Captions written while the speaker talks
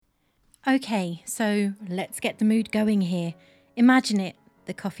Okay, so let's get the mood going here. Imagine it.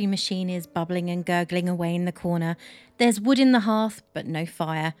 The coffee machine is bubbling and gurgling away in the corner. There's wood in the hearth, but no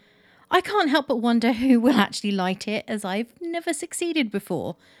fire. I can't help but wonder who will actually light it, as I've never succeeded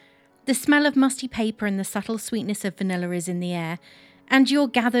before. The smell of musty paper and the subtle sweetness of vanilla is in the air, and you're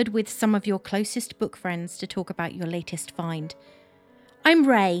gathered with some of your closest book friends to talk about your latest find. I'm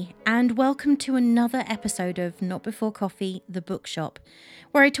Ray, and welcome to another episode of Not Before Coffee, The Bookshop,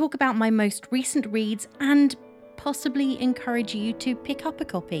 where I talk about my most recent reads and possibly encourage you to pick up a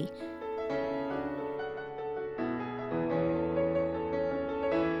copy.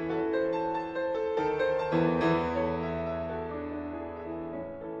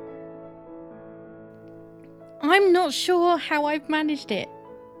 I'm not sure how I've managed it.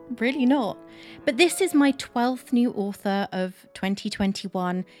 Really not. But this is my 12th new author of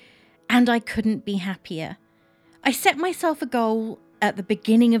 2021, and I couldn't be happier. I set myself a goal at the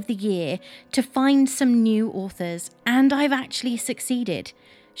beginning of the year to find some new authors, and I've actually succeeded.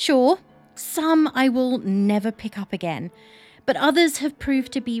 Sure, some I will never pick up again, but others have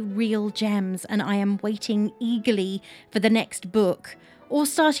proved to be real gems, and I am waiting eagerly for the next book, or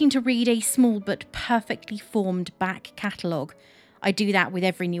starting to read a small but perfectly formed back catalogue. I do that with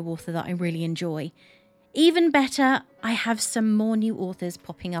every new author that I really enjoy. Even better, I have some more new authors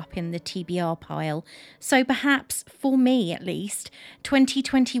popping up in the TBR pile, so perhaps, for me at least,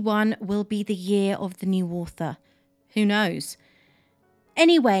 2021 will be the year of the new author. Who knows?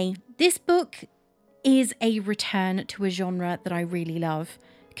 Anyway, this book is a return to a genre that I really love,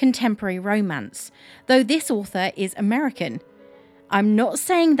 contemporary romance, though this author is American. I'm not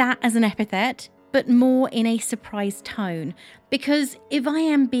saying that as an epithet, but more in a surprised tone, because if I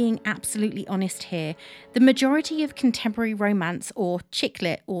am being absolutely honest here, the majority of contemporary romance or chick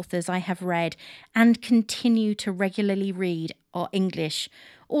lit authors I have read and continue to regularly read are English.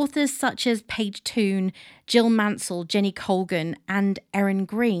 Authors such as Paige Toon, Jill Mansell, Jenny Colgan, and Erin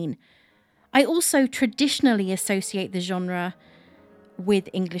Green. I also traditionally associate the genre with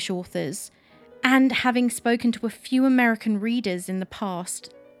English authors, and having spoken to a few American readers in the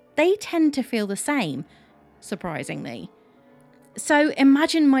past, they tend to feel the same, surprisingly. So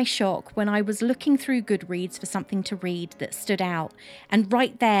imagine my shock when I was looking through Goodreads for something to read that stood out, and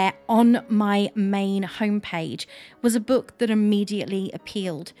right there on my main homepage was a book that immediately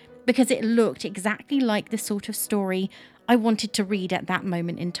appealed, because it looked exactly like the sort of story I wanted to read at that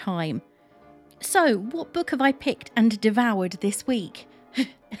moment in time. So, what book have I picked and devoured this week?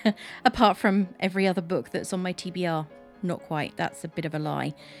 Apart from every other book that's on my TBR. Not quite, that's a bit of a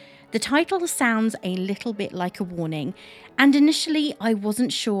lie. The title sounds a little bit like a warning, and initially I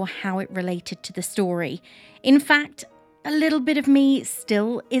wasn't sure how it related to the story. In fact, a little bit of me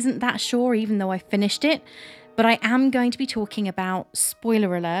still isn't that sure, even though I finished it, but I am going to be talking about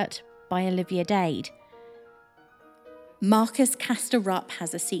Spoiler Alert by Olivia Dade. Marcus Castor Rupp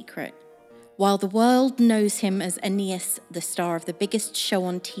has a secret. While the world knows him as Aeneas, the star of the biggest show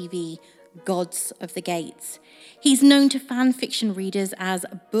on TV, Gods of the Gates, he's known to fan fiction readers as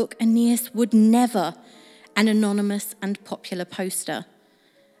Book Aeneas Would Never, an anonymous and popular poster.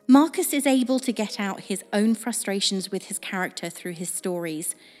 Marcus is able to get out his own frustrations with his character through his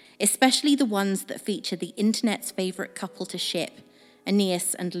stories, especially the ones that feature the internet's favourite couple to ship,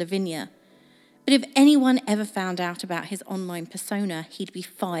 Aeneas and Lavinia. But if anyone ever found out about his online persona, he'd be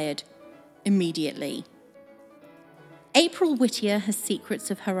fired immediately. April Whittier has secrets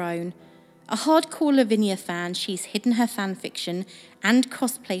of her own. A hardcore Lavinia fan, she's hidden her fanfiction and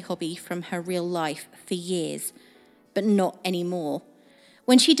cosplay hobby from her real life for years, but not anymore.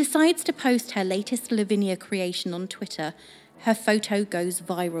 When she decides to post her latest Lavinia creation on Twitter, her photo goes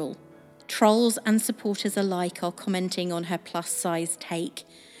viral. Trolls and supporters alike are commenting on her plus-size take.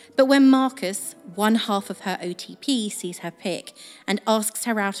 But when Marcus, one half of her OTP, sees her pic and asks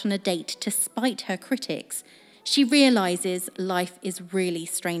her out on a date to spite her critics, she realises life is really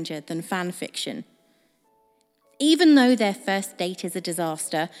stranger than fan fiction. Even though their first date is a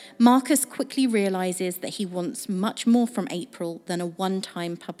disaster, Marcus quickly realises that he wants much more from April than a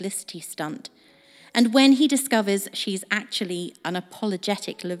one-time publicity stunt. And when he discovers she's actually an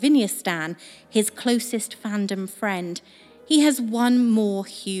unapologetic Lavinia stan, his closest fandom friend, he has one more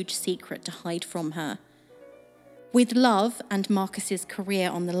huge secret to hide from her. With love and Marcus's career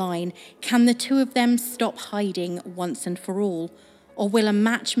on the line, can the two of them stop hiding once and for all? Or will a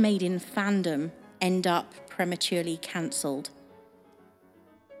match made in fandom end up prematurely cancelled?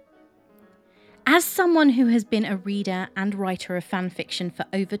 As someone who has been a reader and writer of fanfiction for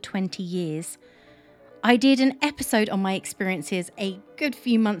over 20 years, I did an episode on my experiences a good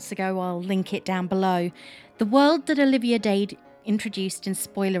few months ago. I'll link it down below. The world that Olivia Dade introduced in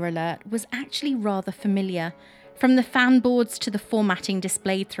Spoiler Alert was actually rather familiar, from the fan boards to the formatting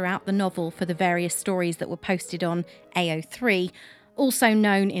displayed throughout the novel for the various stories that were posted on AO3, also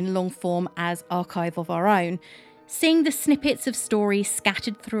known in long form as Archive of Our Own. Seeing the snippets of stories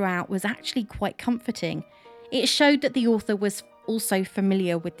scattered throughout was actually quite comforting. It showed that the author was also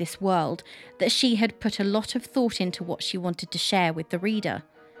familiar with this world, that she had put a lot of thought into what she wanted to share with the reader.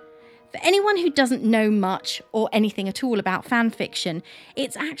 For anyone who doesn't know much or anything at all about fanfiction,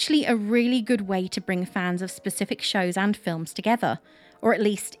 it's actually a really good way to bring fans of specific shows and films together, or at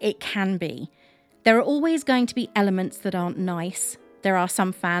least it can be. There are always going to be elements that aren't nice. There are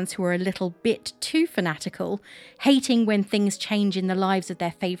some fans who are a little bit too fanatical, hating when things change in the lives of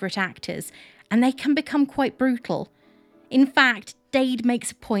their favourite actors, and they can become quite brutal. In fact, Dade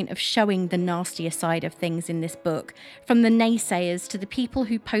makes a point of showing the nastier side of things in this book, from the naysayers to the people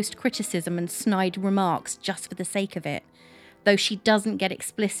who post criticism and snide remarks just for the sake of it, though she doesn't get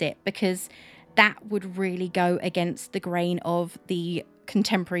explicit because that would really go against the grain of the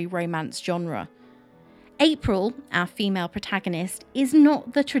contemporary romance genre. April, our female protagonist, is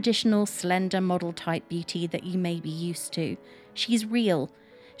not the traditional slender model type beauty that you may be used to. She's real.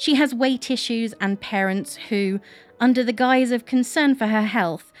 She has weight issues and parents who, under the guise of concern for her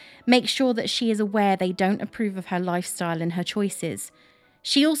health, make sure that she is aware they don't approve of her lifestyle and her choices.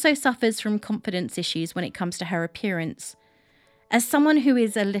 She also suffers from confidence issues when it comes to her appearance. As someone who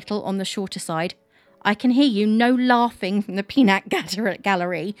is a little on the shorter side, I can hear you, no laughing from the peanut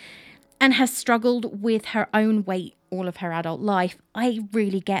gallery, and has struggled with her own weight all of her adult life. I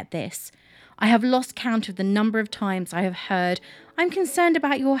really get this. I have lost count of the number of times I have heard, "I'm concerned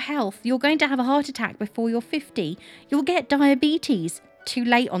about your health. You're going to have a heart attack before you're 50. You'll get diabetes." Too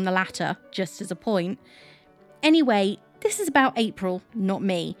late on the latter, just as a point. Anyway, this is about April, not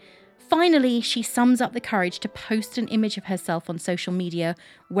me. Finally, she sums up the courage to post an image of herself on social media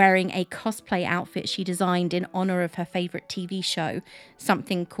wearing a cosplay outfit she designed in honour of her favourite TV show,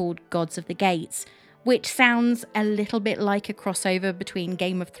 something called Gods of the Gates, which sounds a little bit like a crossover between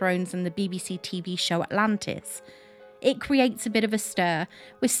Game of Thrones and the BBC TV show Atlantis. It creates a bit of a stir,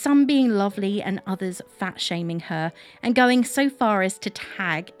 with some being lovely and others fat-shaming her, and going so far as to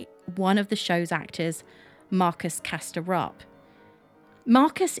tag one of the show's actors, Marcus Castor Rupp.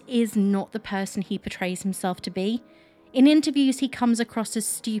 Marcus is not the person he portrays himself to be. In interviews, he comes across as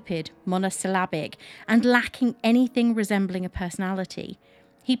stupid, monosyllabic, and lacking anything resembling a personality.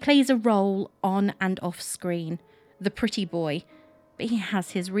 He plays a role on and off screen, the pretty boy, but he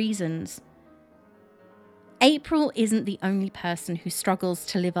has his reasons. April isn't the only person who struggles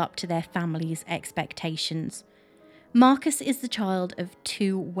to live up to their family's expectations. Marcus is the child of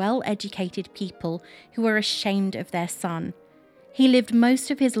two well-educated people who are ashamed of their son. He lived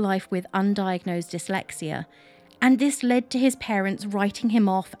most of his life with undiagnosed dyslexia, and this led to his parents writing him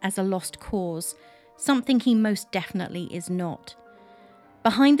off as a lost cause, something he most definitely is not.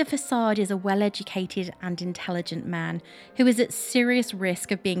 Behind the facade is a well-educated and intelligent man who is at serious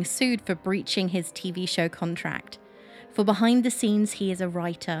risk of being sued for breaching his TV show contract. For behind the scenes, he is a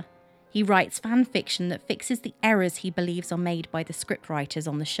writer. He writes fan fiction that fixes the errors he believes are made by the scriptwriters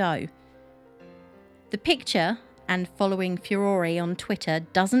on the show. The picture, and following furore on Twitter,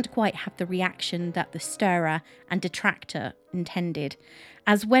 doesn't quite have the reaction that the stirrer and detractor intended,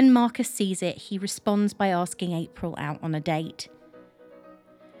 as when Marcus sees it, he responds by asking April out on a date.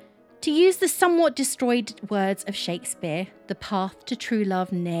 To use the somewhat destroyed words of Shakespeare, the path to true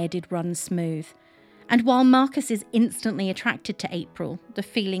love ne'er did run smooth. And while Marcus is instantly attracted to April, the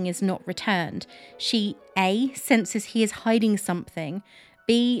feeling is not returned. She, A, senses he is hiding something,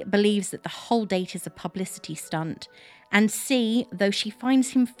 B, believes that the whole date is a publicity stunt, and C, though she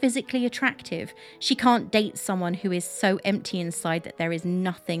finds him physically attractive, she can't date someone who is so empty inside that there is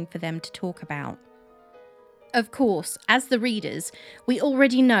nothing for them to talk about. Of course, as the readers, we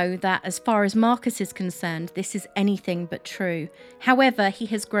already know that as far as Marcus is concerned, this is anything but true. However, he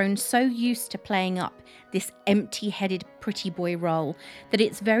has grown so used to playing up this empty-headed pretty boy role that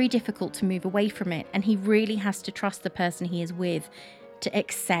it's very difficult to move away from it, and he really has to trust the person he is with to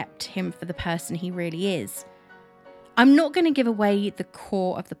accept him for the person he really is. I'm not going to give away the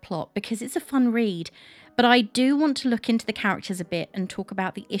core of the plot because it's a fun read, but I do want to look into the characters a bit and talk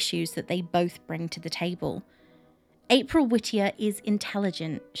about the issues that they both bring to the table. April Whittier is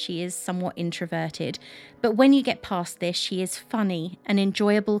intelligent, she is somewhat introverted, but when you get past this, she is funny, an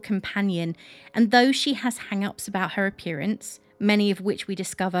enjoyable companion, and though she has hang-ups about her appearance, many of which we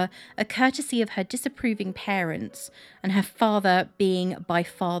discover are courtesy of her disapproving parents, and her father being by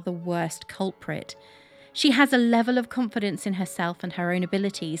far the worst culprit, She has a level of confidence in herself and her own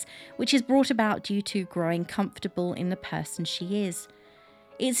abilities, which is brought about due to growing comfortable in the person she is.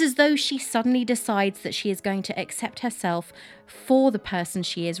 It's as though she suddenly decides that she is going to accept herself for the person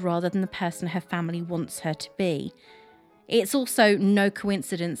she is rather than the person her family wants her to be. It's also no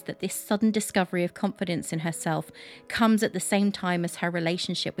coincidence that this sudden discovery of confidence in herself comes at the same time as her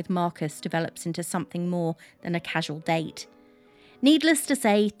relationship with Marcus develops into something more than a casual date. Needless to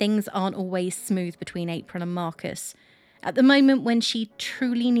say, things aren't always smooth between April and Marcus. At the moment when she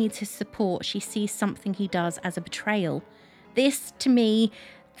truly needs his support, she sees something he does as a betrayal. This, to me,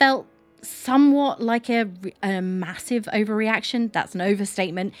 felt somewhat like a massive overreaction. That's an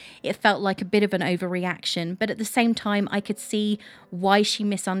overstatement. It felt like a bit of an overreaction, but at the same time, I could see why she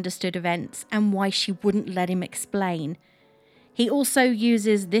misunderstood events and why she wouldn't let him explain. He also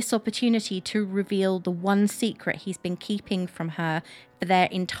uses this opportunity to reveal the one secret he's been keeping from her for their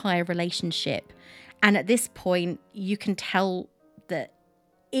entire relationship. And at this point, you can tell that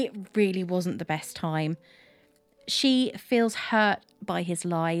it really wasn't the best time. She feels hurt by his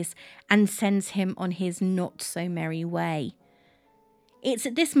lies and sends him on his not-so-merry way. It's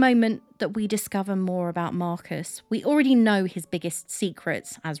at this moment that we discover more about Marcus. We already know his biggest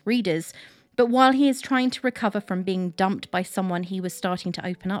secrets as readers, but while he is trying to recover from being dumped by someone he was starting to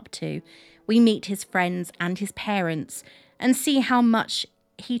open up to, we meet his friends and his parents and see how much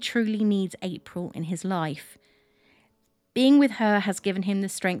he truly needs April in his life. Being with her has given him the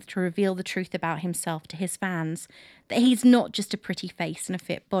strength to reveal the truth about himself to his fans, that he's not just a pretty face and a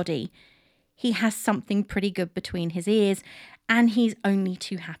fit body. He has something pretty good between his ears, and he's only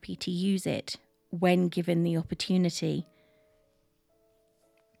too happy to use it when given the opportunity.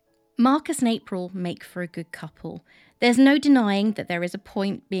 Marcus and April make for a good couple. There's no denying that there is a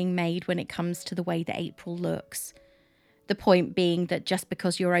point being made when it comes to the way that April looks. The point being that just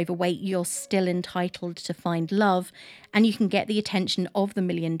because you're overweight, you're still entitled to find love and you can get the attention of the $1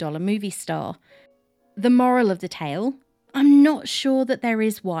 million movie star. The moral of the tale? I'm not sure that there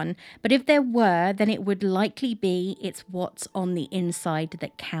is one, but if there were, then it would likely be it's what's on the inside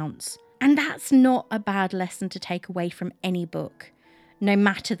that counts. And that's not a bad lesson to take away from any book, no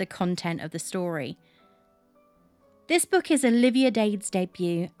matter the content of the story. This book is Olivia Dade's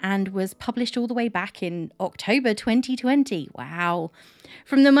debut and was published all the way back in October 2020. Wow.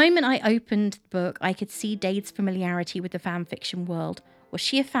 From the moment I opened the book, I could see Dade's familiarity with the fanfiction world. Was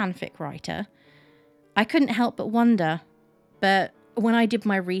she a fanfic writer? I couldn't help but wonder, but when I did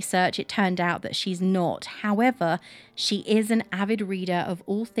my research, it turned out that she's not. However, she is an avid reader of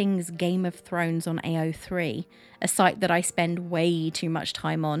all things Game of Thrones on AO3, a site that I spend way too much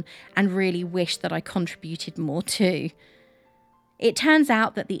time on and really wish that I contributed more to. It turns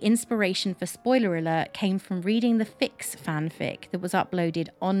out that the inspiration for Spoiler Alert came from reading the Fix fanfic that was uploaded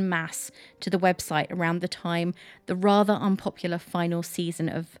en masse to the website around the time the rather unpopular final season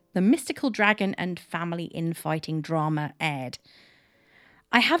of The Mystical Dragon and Family Infighting drama aired.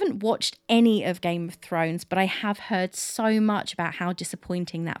 I haven't watched any of Game of Thrones, but I have heard so much about how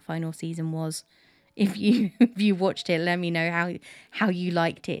disappointing that final season was. If you watched it, let me know how you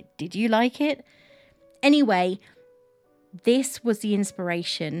liked it. Did you like it? Anyway, this was the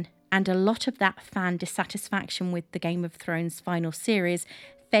inspiration, and a lot of that fan dissatisfaction with the Game of Thrones final series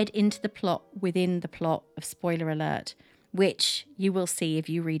fed into the plot within the plot of Spoiler Alert, which you will see if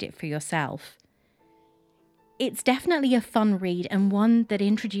you read it for yourself. It's definitely a fun read and one that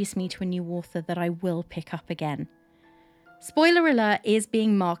introduced me to a new author that I will pick up again. Spoiler Alert is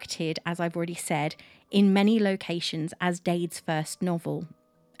being marketed, as I've already said, in many locations as Dade's first novel.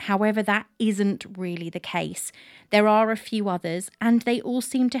 However, that isn't really the case. There are a few others, and they all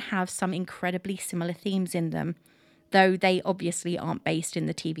seem to have some incredibly similar themes in them, though they obviously aren't based in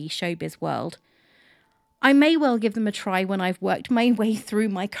the TV showbiz world. I may well give them a try when I've worked my way through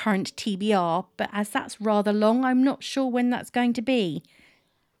my current TBR, but as that's rather long, I'm not sure when that's going to be.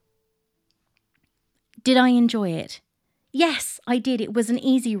 Did I enjoy it? Yes, I did. It was an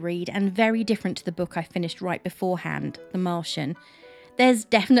easy read and very different to the book I finished right beforehand, The Martian. There's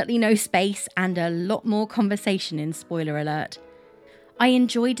definitely no space and a lot more conversation in Spoiler Alert. I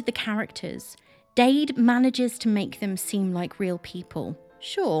enjoyed the characters. Dade manages to make them seem like real people.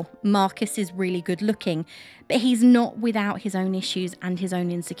 Sure, Marcus is really good looking, but he's not without his own issues and his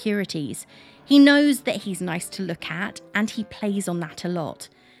own insecurities. He knows that he's nice to look at, and he plays on that a lot.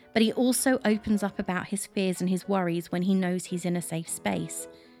 But he also opens up about his fears and his worries when he knows he's in a safe space.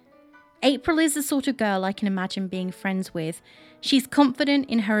 April is the sort of girl I can imagine being friends with. She's confident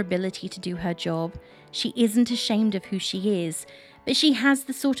in her ability to do her job. She isn't ashamed of who she is, but she has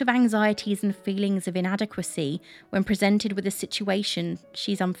the sort of anxieties and feelings of inadequacy when presented with a situation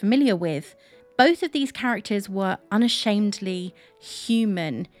she's unfamiliar with. Both of these characters were unashamedly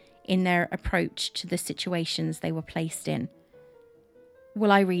human in their approach to the situations they were placed in.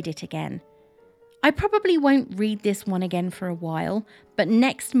 Will I read it again? I probably won't read this one again for a while, but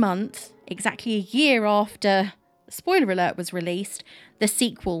next month, exactly a year after Spoiler Alert was released, the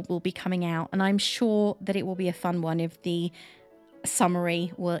sequel will be coming out, and I'm sure that it will be a fun one if the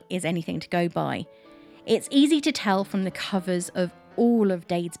summary is anything to go by. It's easy to tell from the covers of all of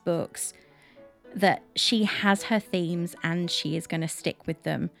Dade's books that she has her themes and she is going to stick with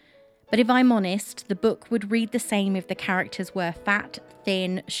them. But if I'm honest, the book would read the same if the characters were fat,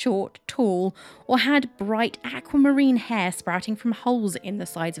 thin, short, tall, or had bright aquamarine hair sprouting from holes in the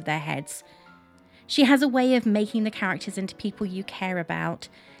sides of their heads. She has a way of making the characters into people you care about,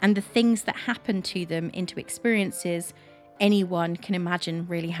 and the things that happen to them into experiences anyone can imagine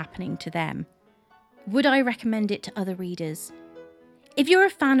really happening to them. Would I recommend it to other readers? If you're a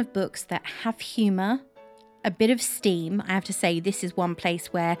fan of books that have humour, a bit of steam, I have to say this is one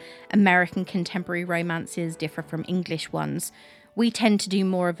place where American contemporary romances differ from English ones. We tend to do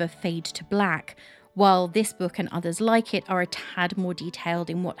more of a fade to black, while this book and others like it are a tad more detailed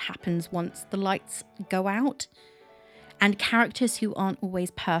in what happens once the lights go out. And characters who aren't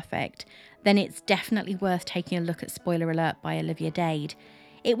always perfect, then it's definitely worth taking a look at Spoiler Alert by Olivia Dade.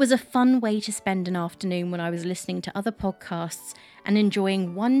 It was a fun way to spend an afternoon when I was listening to other podcasts and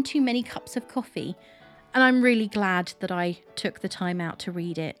enjoying one too many cups of coffee, and I'm really glad that I took the time out to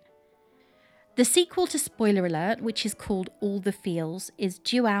read it. The sequel to Spoiler Alert, which is called All the Feels, is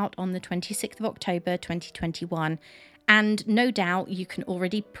due out on the 26th of October 2021, and no doubt you can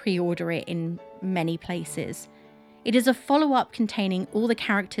already pre-order it in many places. It is a follow-up containing all the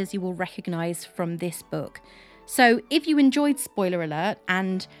characters you will recognise from this book. So if you enjoyed Spoiler Alert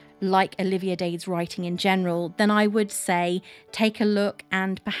and like Olivia Dade's writing in general, then I would say take a look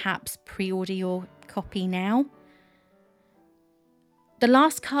and perhaps pre-order your copy now. The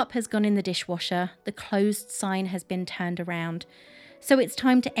last cup has gone in the dishwasher, the closed sign has been turned around, so it's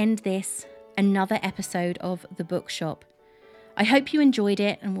time to end this, another episode of The Bookshop. I hope you enjoyed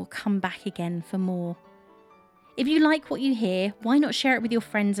it and will come back again for more. If you like what you hear, why not share it with your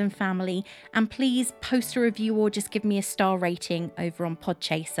friends and family, and please post a review or just give me a star rating over on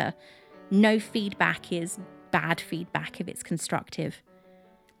Podchaser. No feedback is bad feedback if it's constructive.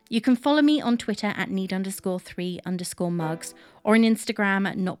 You can follow me on Twitter at need_3_mugs or on Instagram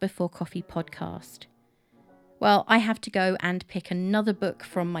at NotBeforeCoffeePodcast. Well, I have to go and pick another book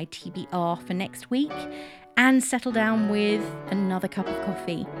from my TBR for next week and settle down with another cup of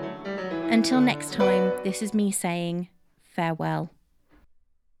coffee. Until next time, this is me saying farewell.